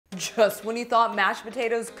Just when you thought mashed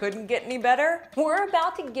potatoes couldn't get any better, we're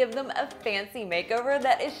about to give them a fancy makeover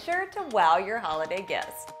that is sure to wow your holiday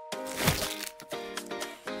guests.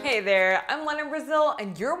 Hey there, I'm London Brazil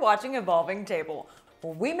and you're watching Evolving Table,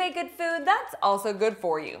 where we make good food that's also good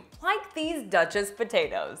for you, like these Duchess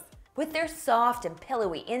potatoes, with their soft and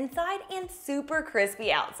pillowy inside and super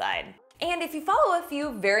crispy outside. And if you follow a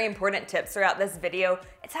few very important tips throughout this video,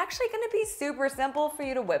 it's actually going to be super simple for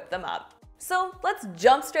you to whip them up. So let's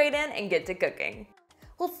jump straight in and get to cooking.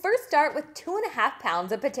 We'll first start with 2.5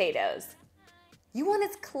 pounds of potatoes. You want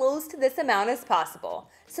as close to this amount as possible,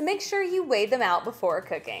 so make sure you weigh them out before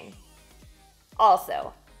cooking.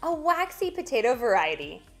 Also, a waxy potato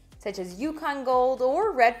variety, such as Yukon Gold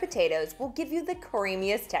or red potatoes, will give you the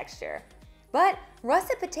creamiest texture. But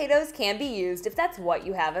russet potatoes can be used if that's what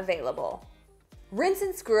you have available. Rinse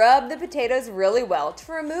and scrub the potatoes really well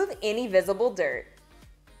to remove any visible dirt.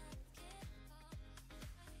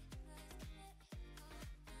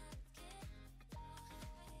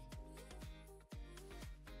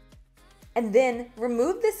 And then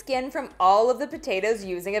remove the skin from all of the potatoes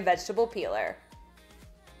using a vegetable peeler.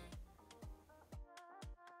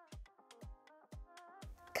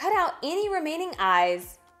 Cut out any remaining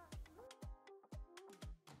eyes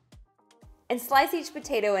and slice each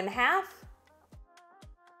potato in half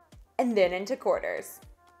and then into quarters.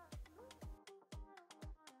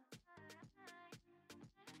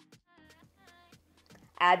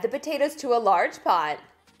 Add the potatoes to a large pot.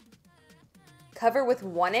 Cover with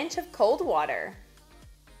 1 inch of cold water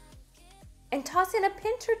and toss in a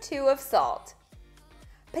pinch or 2 of salt.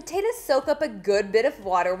 Potatoes soak up a good bit of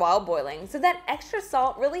water while boiling, so that extra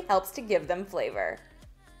salt really helps to give them flavor.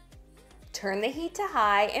 Turn the heat to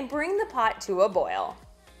high and bring the pot to a boil.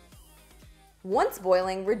 Once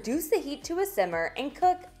boiling, reduce the heat to a simmer and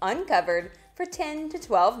cook uncovered for 10 to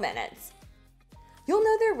 12 minutes. You'll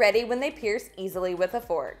know they're ready when they pierce easily with a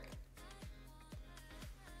fork.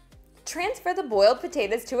 Transfer the boiled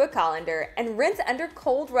potatoes to a colander and rinse under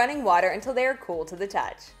cold running water until they are cool to the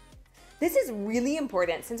touch. This is really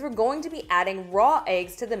important since we're going to be adding raw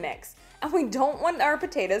eggs to the mix and we don't want our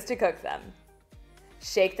potatoes to cook them.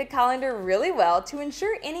 Shake the colander really well to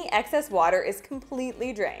ensure any excess water is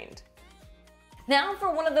completely drained. Now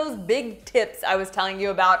for one of those big tips I was telling you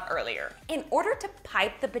about earlier. In order to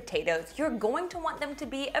pipe the potatoes, you're going to want them to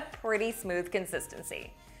be a pretty smooth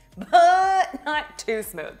consistency. But not too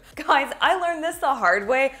smooth. Guys, I learned this the hard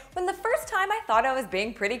way when the first time I thought I was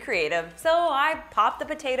being pretty creative, so I popped the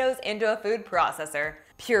potatoes into a food processor,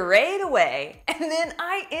 pureed away, and then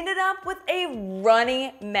I ended up with a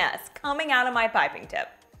runny mess coming out of my piping tip.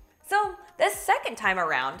 So this second time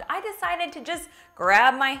around, I decided to just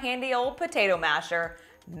grab my handy old potato masher,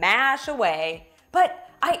 mash away, but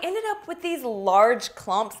I ended up with these large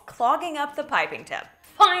clumps clogging up the piping tip.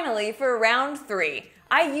 Finally, for round 3,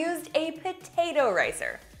 I used a potato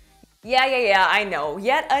ricer. Yeah, I know,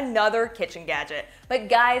 yet another kitchen gadget. But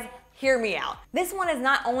guys, hear me out. This one is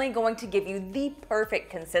not only going to give you the perfect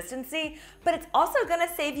consistency, but it's also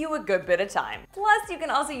gonna save you a good bit of time. Plus, you can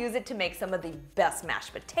also use it to make some of the best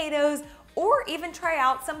mashed potatoes, or even try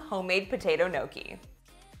out some homemade potato gnocchi.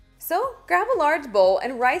 So, grab a large bowl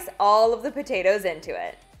and rice all of the potatoes into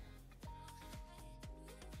it.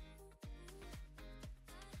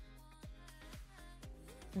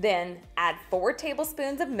 Then add 4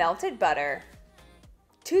 tablespoons of melted butter,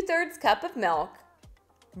 2/3 cup of milk,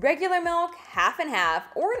 regular milk half and half,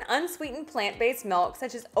 or an unsweetened plant-based milk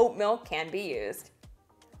such as oat milk can be used,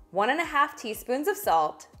 1.5 teaspoons of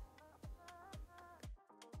salt,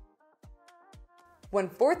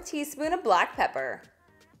 1/4 teaspoon of black pepper,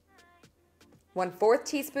 1/4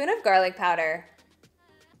 teaspoon of garlic powder,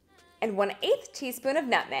 and 1/8 teaspoon of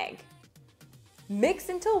nutmeg. Mix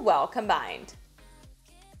until well combined.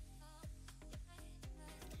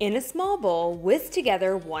 In a small bowl, whisk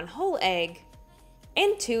together 1 whole egg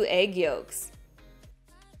and 2 egg yolks.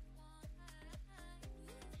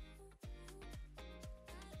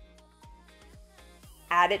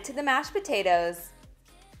 Add it to the mashed potatoes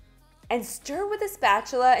and stir with a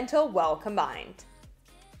spatula until well combined.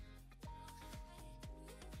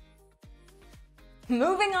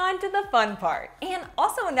 Moving on to the fun part, and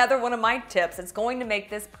also another one of my tips that's going to make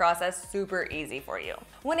this process super easy for you.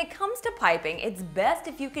 When it comes to piping, it's best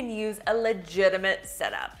if you can use a legitimate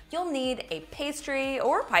setup. You'll need a pastry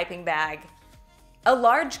or piping bag, a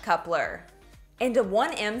large coupler, and a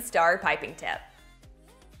 1M star piping tip.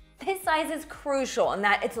 This size is crucial in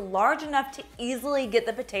that it's large enough to easily get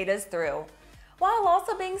the potatoes through, while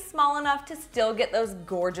also being small enough to still get those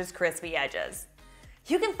gorgeous crispy edges.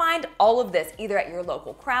 You can find all of this either at your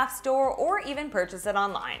local craft store or even purchase it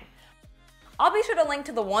online. I'll be sure to link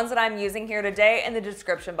to the ones that I'm using here today in the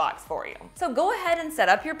description box for you. So go ahead and set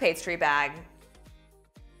up your pastry bag.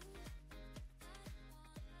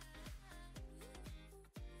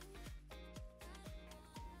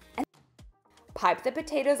 And pipe the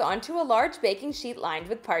potatoes onto a large baking sheet lined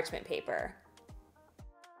with parchment paper.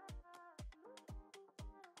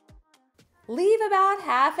 Leave about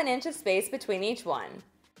 1/2 inch of space between each one.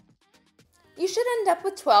 You should end up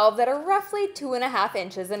with 12 that are roughly 2.5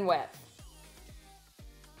 inches in width.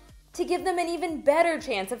 To give them an even better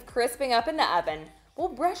chance of crisping up in the oven, we'll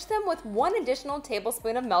brush them with 1 additional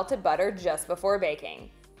tablespoon of melted butter just before baking.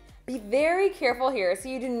 Be very careful here so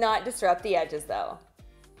you do not disrupt the edges though.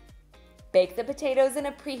 Bake the potatoes in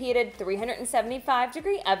a preheated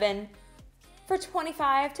 375-degree oven for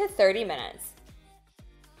 25 to 30 minutes,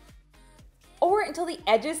 or until the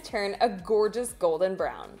edges turn a gorgeous golden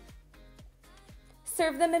brown.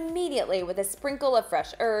 Serve them immediately with a sprinkle of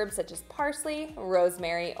fresh herbs such as parsley,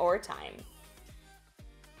 rosemary, or thyme.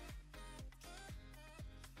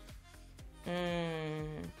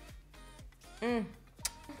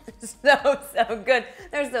 So good.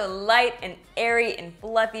 They're so light and airy and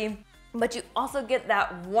fluffy, but you also get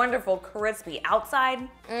that wonderful crispy outside.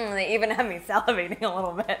 They even have me salivating a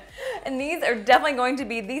little bit. And these are definitely going to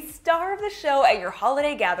be the star of the show at your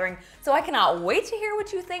holiday gathering, so I cannot wait to hear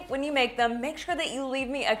what you think when you make them. Make sure that you leave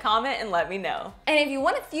me a comment and let me know. And if you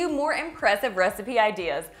want a few more impressive recipe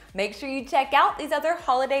ideas, make sure you check out these other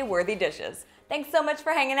holiday-worthy dishes. Thanks so much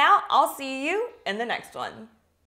for hanging out. I'll see you in the next one.